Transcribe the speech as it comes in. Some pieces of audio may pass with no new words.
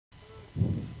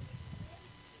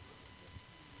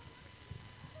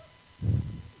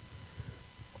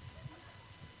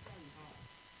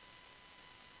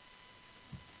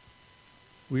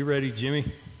We ready, Jimmy?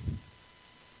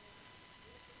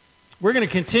 We're going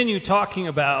to continue talking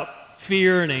about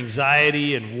fear and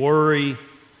anxiety and worry,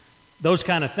 those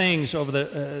kind of things over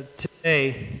the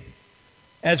today.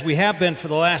 As we have been for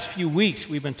the last few weeks,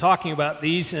 we've been talking about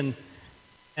these, and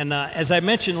as I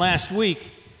mentioned last week,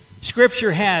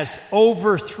 Scripture has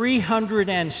over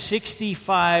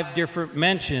 365 different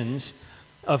mentions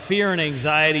of fear and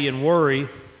anxiety and worry,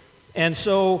 and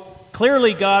so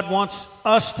clearly God wants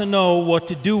us to know what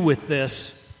to do with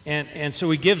this, and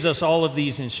so He gives us all of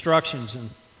these instructions,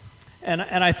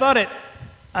 and I thought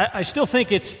I still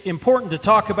think it's important to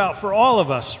talk about for all of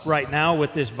us right now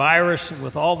with this virus and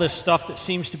with all this stuff that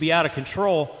seems to be out of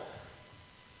control,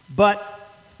 but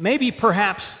maybe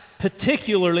perhaps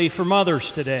particularly for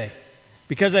mothers today,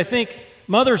 because I think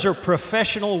mothers are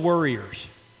professional worriers.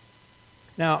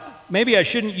 Now, maybe I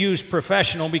shouldn't use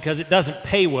professional because it doesn't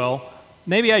pay well.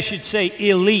 Maybe I should say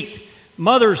elite.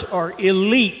 Mothers are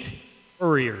elite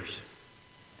worriers.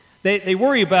 They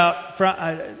worry about,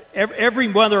 every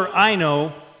mother I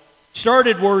know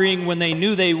started worrying when they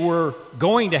knew they were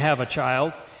going to have a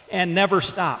child and never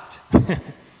stopped.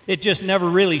 It just never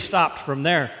really stopped from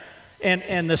there.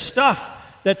 And the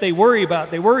stuff that they worry about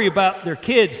their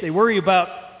kids, they worry about,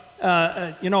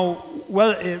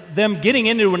 whether, them getting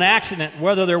into an accident,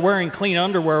 whether they're wearing clean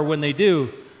underwear when they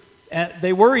do.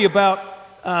 They worry about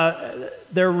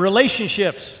their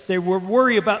relationships. They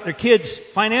worry about their kids'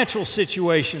 financial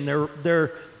situation.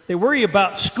 They worry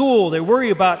about school. They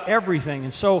worry about everything.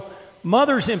 And so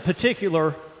mothers in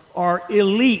particular are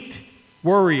elite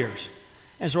worriers.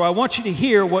 And so I want you to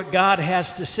hear what God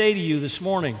has to say to you this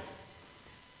morning,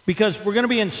 because we're going to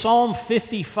be in Psalm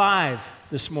 55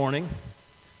 this morning.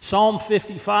 Psalm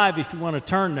 55, if you want to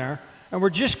turn there. And we're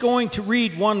just going to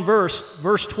read one verse,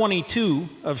 verse 22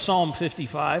 of Psalm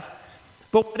 55.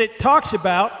 But what it talks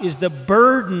about is the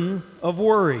burden of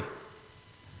worry.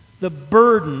 The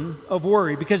burden of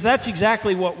worry. Because that's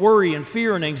exactly what worry and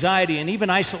fear and anxiety and even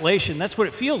isolation, that's what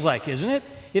it feels like, isn't it?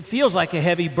 It feels like a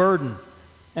heavy burden.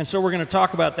 And so we're going to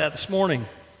talk about that this morning.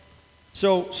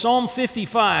 So Psalm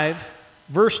 55,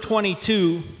 verse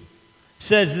 22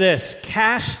 says this: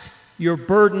 "Cast your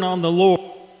burden on the Lord,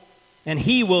 and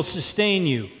He will sustain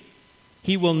you.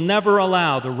 He will never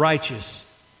allow the righteous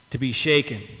to be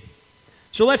shaken."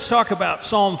 So let's talk about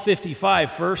Psalm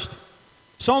 55 first.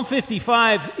 Psalm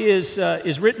 55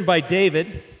 is written by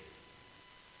David.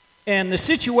 And the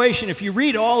situation, if you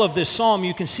read all of this psalm,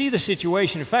 you can see the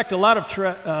situation. In fact, a lot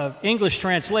of English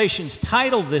translations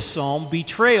title this psalm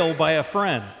 "Betrayal by a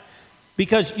Friend,"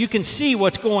 because you can see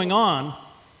what's going on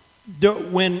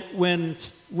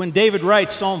when David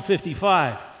writes Psalm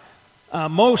 55.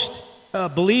 Most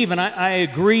believe, and I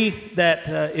agree, that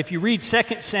if you read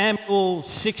 2 Samuel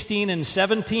 16 and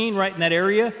 17, right in that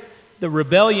area, the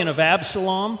rebellion of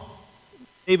Absalom,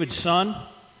 David's son.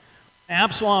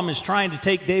 Absalom is trying to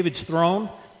take David's throne.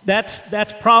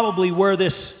 That's probably where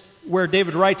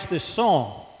David writes this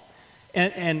psalm.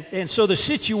 And so the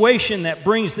situation that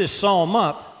brings this psalm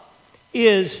up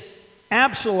is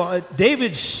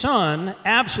David's son,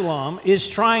 Absalom, is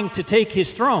trying to take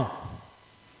his throne.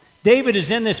 David is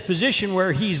in this position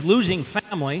where he's losing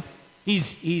family.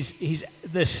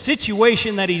 The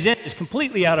situation that he's in is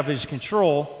completely out of his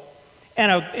control.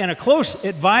 And a close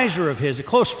advisor of his, a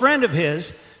close friend of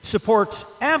his, supports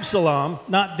Absalom,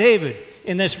 not David,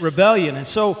 in this rebellion. And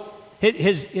so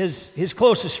his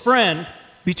closest friend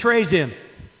betrays him.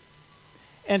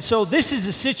 And so this is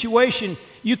a situation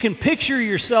you can picture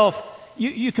yourself.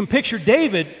 You can picture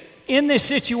David in this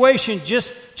situation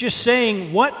just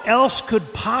saying, what else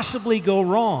could possibly go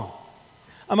wrong?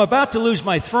 I'm about to lose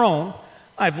my throne.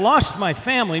 I've lost my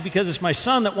family because it's my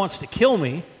son that wants to kill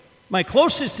me. My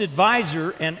closest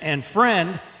advisor and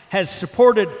friend has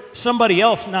supported somebody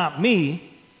else, not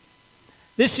me.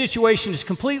 This situation is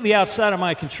completely outside of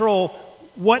my control.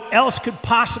 What else could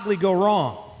possibly go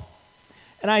wrong?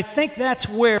 And I think that's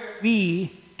where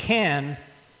we can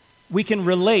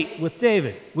relate with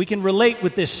David. We can relate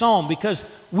with this psalm because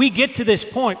we get to this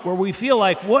point where we feel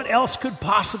like, what else could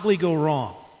possibly go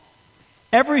wrong?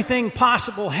 Everything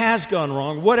possible has gone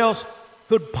wrong. What else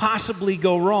could possibly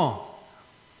go wrong?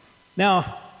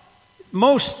 Now,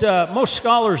 most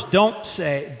scholars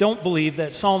don't believe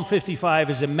that Psalm 55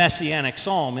 is a messianic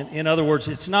psalm. In other words,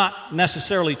 it's not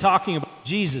necessarily talking about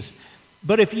Jesus.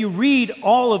 But if you read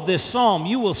all of this psalm,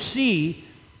 you will see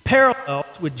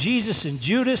parallels with Jesus and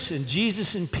Judas and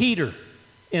Jesus and Peter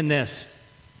in this.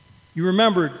 You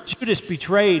remember, Judas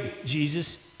betrayed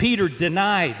Jesus. Peter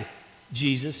denied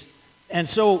Jesus. And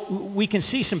so we can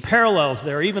see some parallels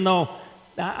there, even though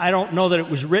I don't know that it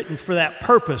was written for that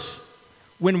purpose.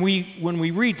 when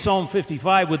we read Psalm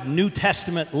 55 with the New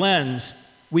Testament lens,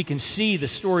 we can see the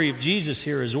story of Jesus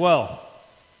here as well.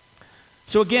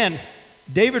 So again,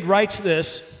 David writes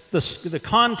this. The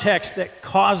context that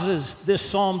causes this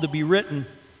psalm to be written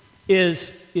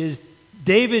is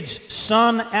David's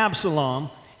son Absalom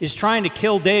is trying to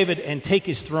kill David and take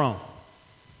his throne.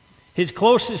 David's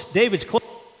closest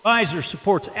advisor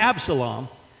supports Absalom,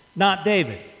 not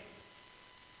David.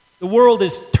 The world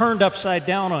is turned upside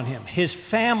down on him. His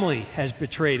family has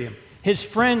betrayed him. His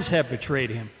friends have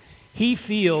betrayed him. He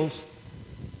feels,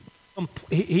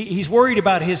 he's worried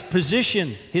about his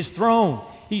position, his throne.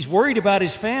 He's worried about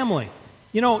his family.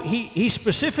 You know, he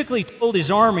specifically told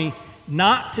his army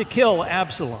not to kill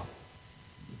Absalom.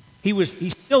 He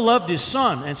still loved his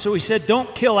son, and so he said,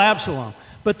 don't kill Absalom.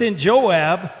 But then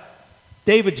Joab,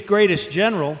 David's greatest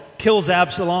general, kills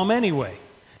Absalom anyway.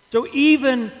 So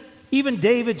even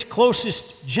David's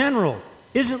closest general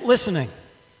isn't listening.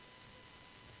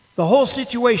 The whole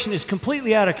situation is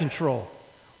completely out of control.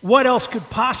 What else could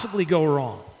possibly go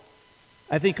wrong?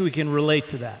 I think we can relate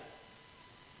to that.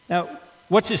 Now,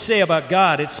 what's it say about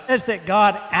God? It says that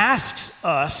God asks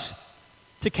us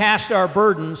to cast our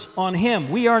burdens on Him.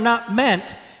 We are not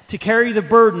meant to carry the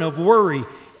burden of worry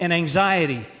and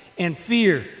anxiety and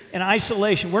fear and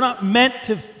isolation. We're not meant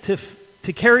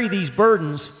to carry these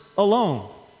burdens alone.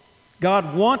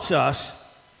 God wants us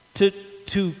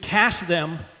to cast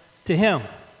them to Him.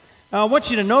 Now, I want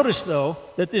you to notice, though,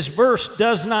 that this verse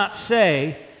does not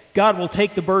say God will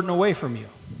take the burden away from you.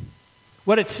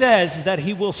 What it says is that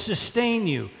He will sustain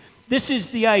you. This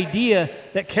is the idea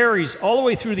that carries all the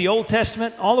way through the Old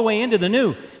Testament, all the way into the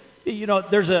New. You know,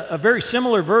 there's a very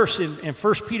similar verse in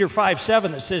 1 Peter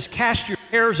 5:7 that says, cast your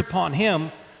cares upon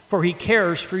Him, for He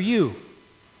cares for you.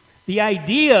 The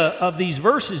idea of these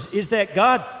verses is that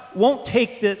God won't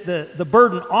take the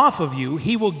burden off of you.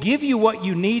 He will give you what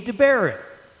you need to bear it.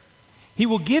 He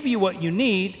will give you what you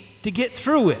need to get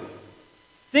through it.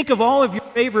 Think of all of your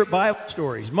favorite Bible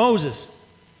stories. Moses,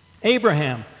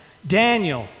 Abraham,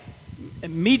 Daniel,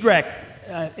 Midrach,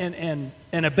 and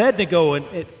Abednego.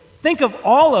 Think of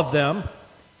all of them,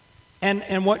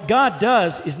 and what God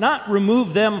does is not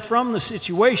remove them from the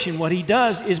situation. What He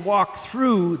does is walk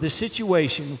through the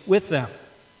situation with them.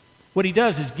 What He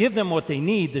does is give them what they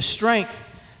need, the strength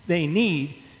they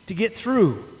need to get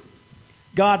through.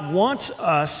 God wants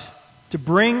us to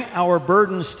bring our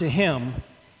burdens to Him,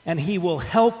 and He will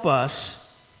help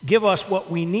us, give us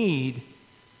what we need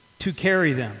to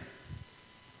carry them.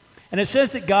 And it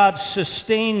says that God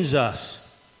sustains us.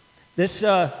 This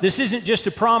isn't just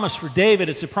a promise for David,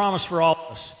 it's a promise for all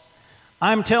of us.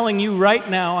 I'm telling you right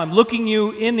now, I'm looking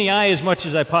you in the eye as much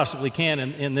as I possibly can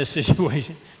in this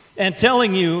situation, and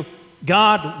telling you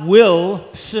God will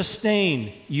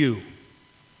sustain you.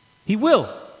 He will.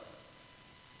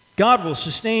 God will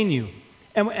sustain you.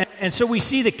 And so we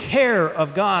see the care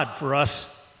of God for us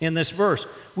in this verse.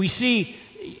 We see,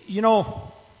 you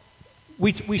know,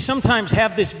 we sometimes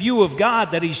have this view of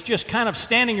God that He's just kind of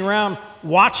standing around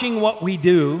watching what we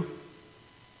do,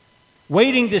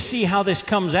 waiting to see how this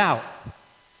comes out.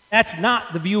 That's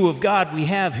not the view of God we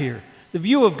have here. The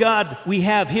view of God we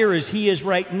have here is He is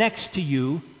right next to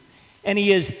you, and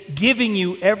He is giving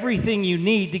you everything you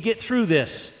need to get through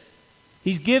this.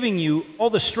 He's giving you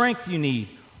all the strength you need,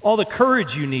 all the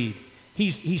courage you need.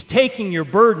 He's taking your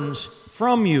burdens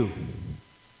from you.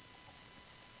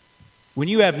 When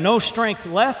you have no strength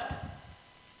left,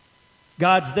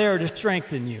 God's there to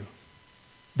strengthen you.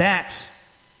 That's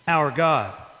our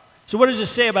God. So what does it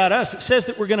say about us? It says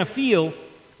that we're going to feel,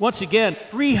 once again,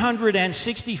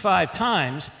 365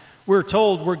 times we're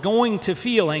told we're going to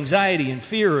feel anxiety and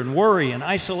fear and worry and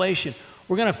isolation.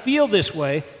 We're going to feel this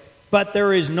way, but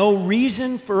there is no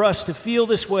reason for us to feel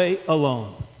this way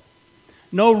alone.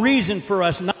 No reason for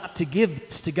us not to give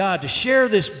this to God, to share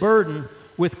this burden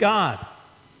with God.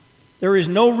 There is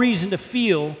no reason to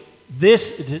feel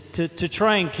this, to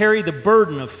try and carry the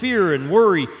burden of fear and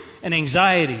worry and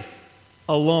anxiety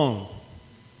alone.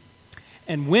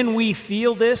 And when we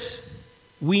feel this,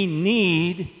 we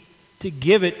need to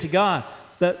give it to God.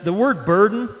 The word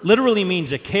burden literally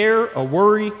means a care, a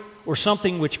worry, or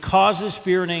something which causes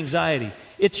fear and anxiety.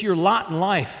 It's your lot in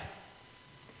life.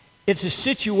 It's a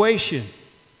situation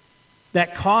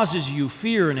that causes you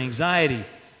fear and anxiety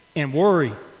and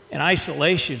worry and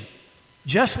isolation.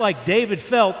 Just like David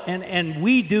felt, and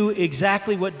we do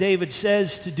exactly what David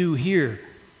says to do here.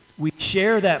 We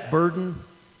share that burden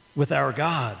with our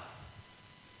God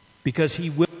because He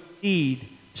will indeed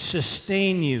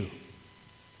sustain you.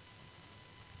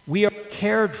 We are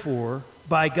cared for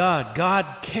by God. God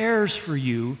cares for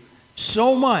you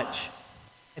so much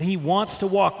And He wants to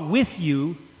walk with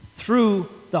you through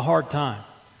the hard time,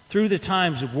 through the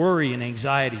times of worry and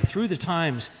anxiety, through the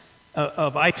times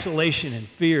of isolation and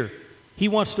fear. He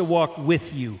wants to walk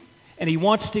with you, and He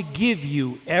wants to give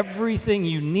you everything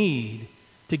you need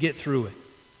to get through it.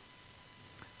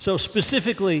 So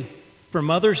specifically for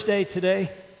Mother's Day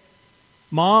today,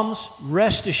 moms,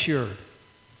 rest assured,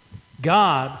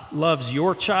 God loves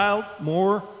your child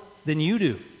more than you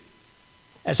do.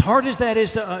 As hard as that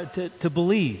is to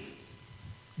believe,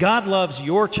 God loves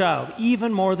your child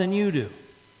even more than you do.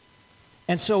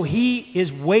 And so He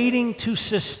is waiting to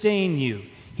sustain you.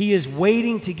 He is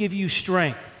waiting to give you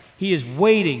strength. He is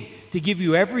waiting to give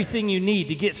you everything you need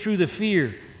to get through the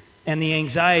fear and the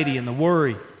anxiety and the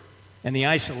worry and the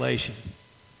isolation.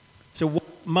 So what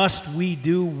must we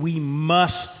do? We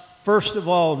must, first of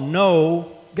all,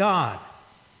 know God.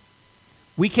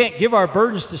 We can't give our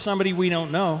burdens to somebody we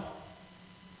don't know.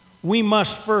 We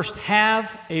must first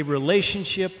have a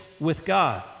relationship with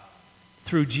God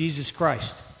through Jesus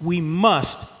Christ. We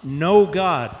must know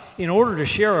God in order to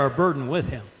share our burden with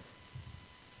Him.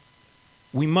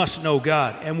 We must know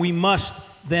God, and we must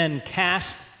then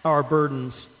cast our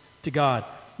burdens to God.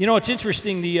 You know, it's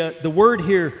interesting, the word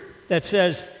here that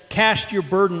says, cast your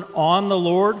burden on the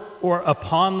Lord or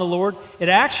upon the Lord, it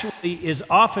actually is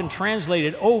often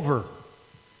translated over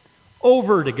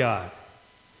to God.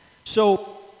 So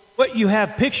what you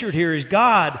have pictured here is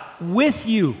God with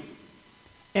you,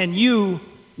 and you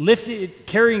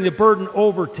carrying the burden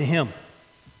over to Him.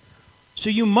 So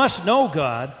you must know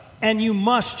God, and you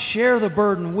must share the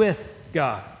burden with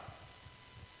God.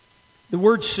 The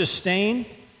word sustain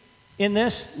in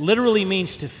this literally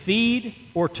means to feed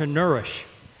or to nourish.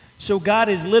 So God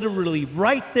is literally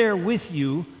right there with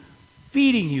you,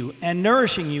 feeding you and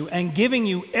nourishing you and giving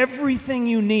you everything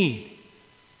you need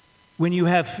when you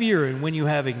have fear and when you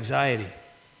have anxiety.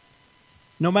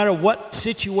 No matter what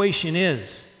situation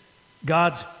is,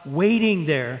 God's waiting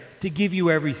there to give you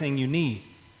everything you need.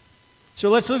 So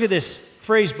let's look at this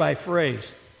phrase by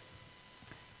phrase.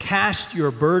 Cast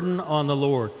your burden on the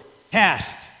Lord.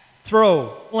 Cast, throw,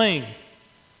 fling,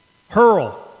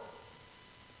 hurl.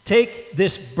 Take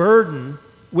this burden,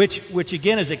 which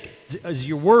again is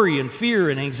your worry and fear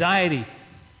and anxiety.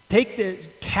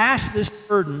 Cast this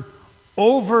burden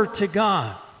over to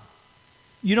God.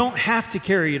 You don't have to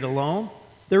carry it alone.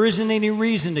 There isn't any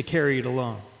reason to carry it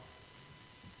alone.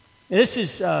 This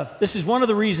is one of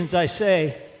the reasons I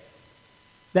say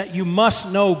that you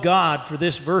must know God for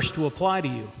this verse to apply to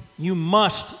you. You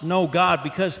must know God,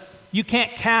 because you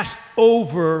can't cast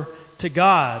over to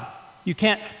God. You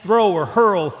can't throw or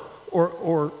hurl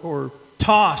or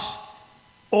toss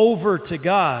over to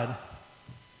God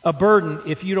a burden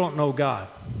if you don't know God.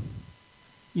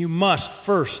 You must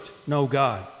first know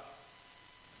God.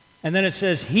 And then it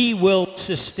says, He will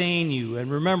sustain you. And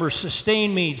remember,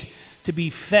 sustain means to be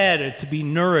fed, to be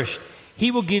nourished.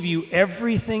 He will give you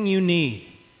everything you need.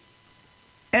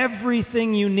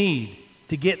 Everything you need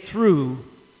to get through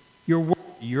your worry,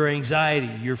 your anxiety,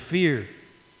 your fear,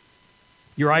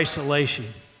 your isolation.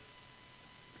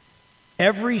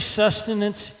 Every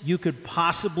sustenance you could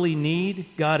possibly need,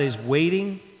 God is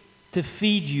waiting to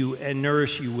feed you and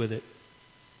nourish you with it.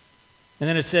 And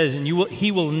then it says,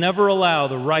 He will never allow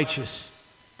the righteous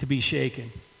to be shaken.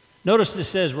 Notice this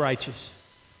says righteous.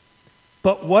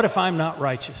 But what if I'm not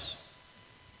righteous?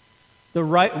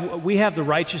 We have the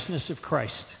righteousness of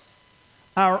Christ.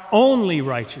 Our only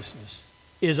righteousness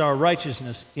is our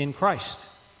righteousness in Christ.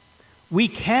 We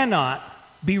cannot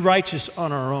be righteous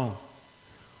on our own.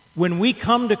 When we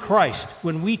come to Christ,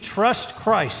 when we trust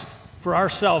Christ for our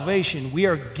salvation, we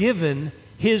are given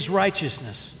His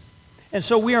righteousness. And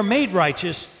so we are made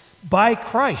righteous by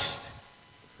Christ.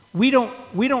 We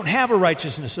don't have a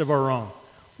righteousness of our own.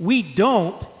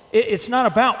 It's not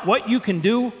about what you can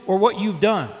do or what you've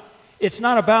done. It's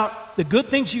not about the good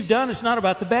things you've done. It's not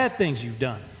about the bad things you've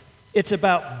done. It's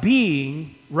about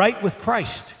being right with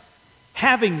Christ,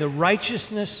 having the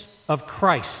righteousness of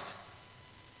Christ.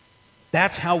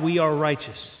 That's how we are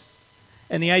righteous.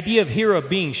 And the idea of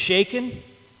being shaken,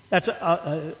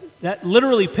 that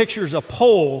literally pictures a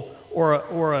pole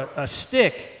or a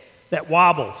stick that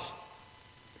wobbles.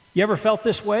 You ever felt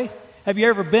this way? Have you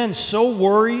ever been so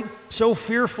worried, so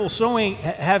fearful,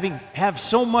 have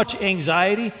so much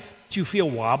anxiety that you feel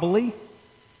wobbly,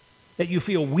 that you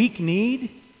feel weak-kneed,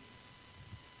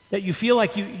 that you feel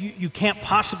like you can't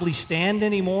possibly stand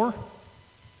anymore?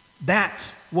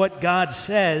 That's what God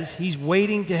says He's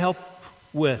waiting to help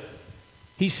with.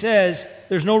 He says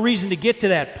there's no reason to get to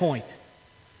that point,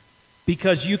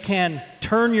 because you can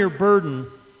turn your burden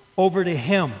over to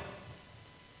Him.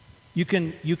 You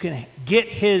can get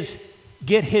His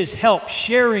get his help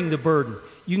sharing the burden.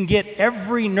 You can get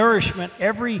every nourishment,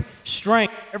 every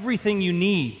strength, everything you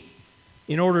need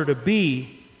in order to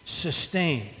be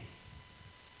sustained.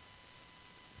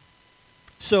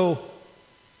 So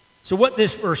what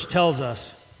this verse tells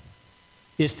us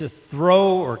is to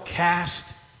throw or cast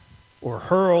or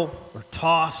hurl or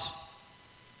toss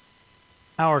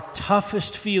our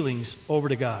toughest feelings over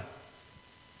to God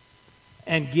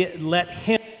and let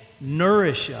him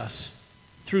nourish us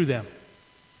through them.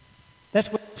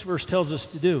 That's what this verse tells us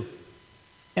to do.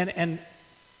 And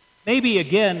maybe,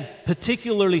 again,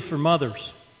 particularly for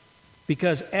mothers,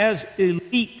 because as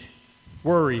elite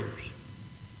warriors,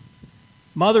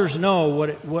 mothers know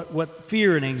what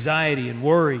fear and anxiety and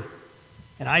worry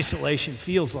and isolation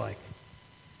feels like.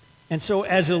 And so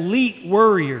as elite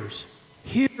warriors,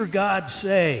 hear God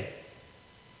say,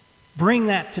 bring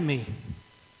that to me.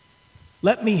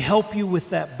 Let me help you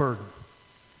with that burden.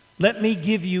 Let me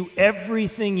give you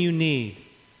everything you need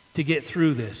to get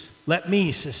through this. Let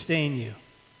me sustain you.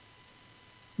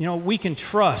 You know, we can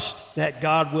trust that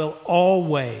God will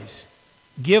always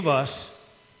give us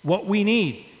what we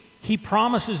need. He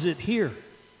promises it here.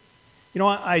 You know,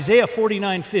 Isaiah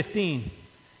 49:15,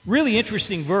 really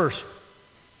interesting verse.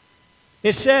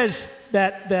 It says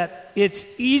that it's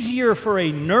easier for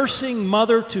a nursing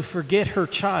mother to forget her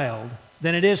child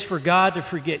than it is for God to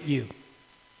forget you.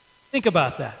 Think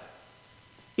about that.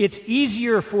 It's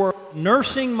easier for a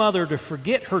nursing mother to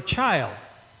forget her child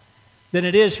than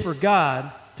it is for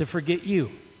God to forget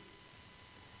you.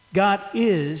 God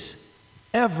is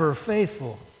ever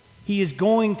faithful. He is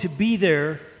going to be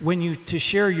there to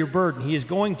share your burden. He is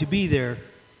going to be there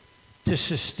to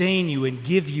sustain you and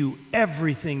give you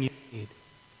everything you need.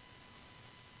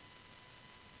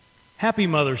 Happy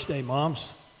Mother's Day,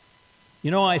 moms.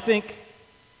 You know, I think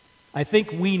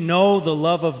we know the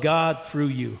love of God through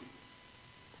you.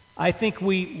 I think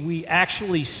we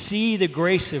actually see the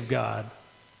grace of God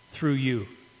through you.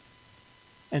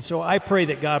 And so I pray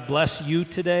that God bless you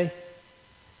today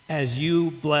as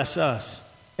you bless us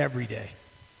every day.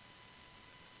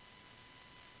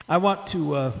 I want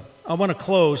to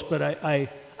close, but I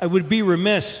would be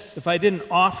remiss if I didn't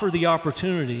offer the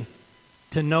opportunity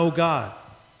to know God.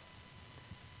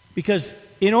 Because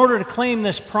in order to claim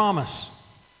this promise,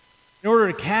 in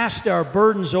order to cast our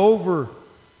burdens over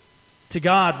to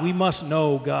God, we must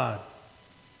know God.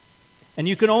 And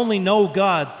you can only know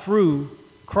God through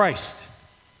Christ.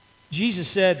 Jesus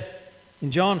said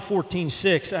in John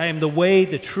 14:6, I am the way,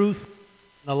 the truth, and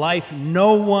the life.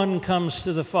 No one comes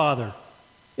to the Father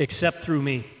except through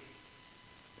me.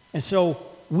 And so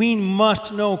we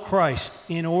must know Christ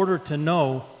in order to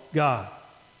know God.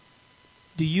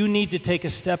 Do you need to take a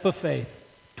step of faith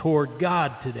toward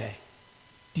God today?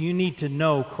 Do you need to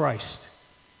know Christ?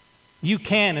 You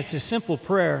can. It's a simple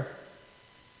prayer.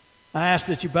 I ask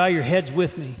that you bow your heads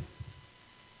with me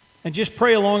and just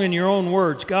pray along in your own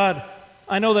words. God,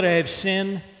 I know that I have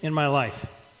sin in my life.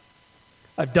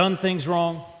 I've done things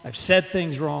wrong. I've said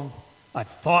things wrong. I've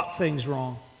thought things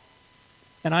wrong.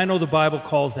 And I know the Bible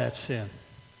calls that sin.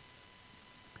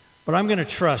 But I'm going to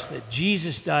trust that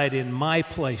Jesus died in my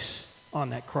place on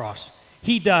that cross.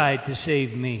 He died to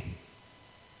save me.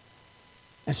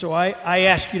 And so I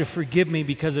ask you to forgive me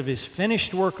because of his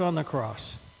finished work on the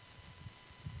cross.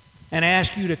 And I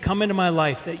ask you to come into my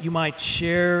life that you might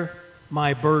share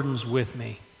my burdens with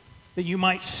me, that you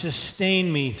might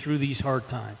sustain me through these hard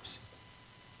times.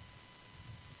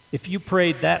 If you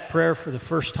prayed that prayer for the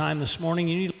first time this morning,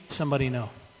 you need to let somebody know.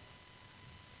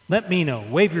 Let me know.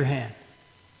 Wave your hand.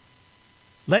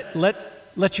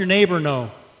 Let your neighbor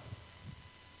know.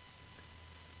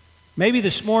 Maybe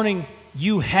this morning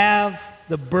you have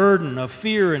the burden of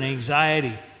fear and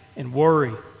anxiety and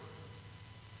worry,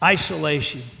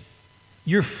 isolation.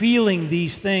 You're feeling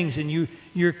these things and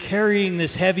you're carrying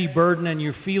this heavy burden and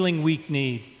you're feeling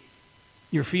weak-kneed.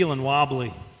 You're feeling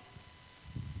wobbly.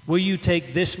 Will you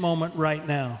take this moment right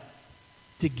now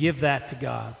to give that to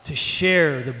God, to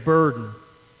share the burden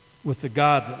with the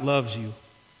God that loves you?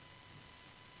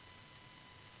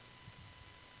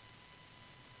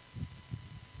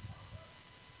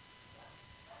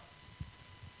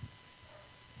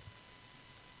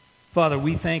 Father,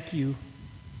 we thank you.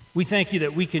 We thank you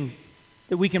that we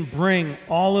can bring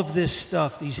all of this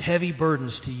stuff, these heavy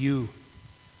burdens to you,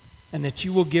 and that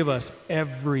you will give us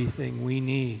everything we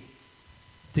need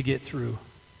to get through.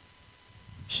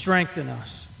 Strengthen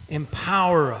us.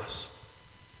 Empower us.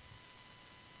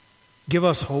 Give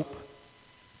us hope.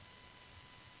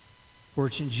 For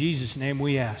it's in Jesus' name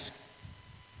we ask.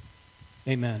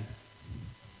 Amen.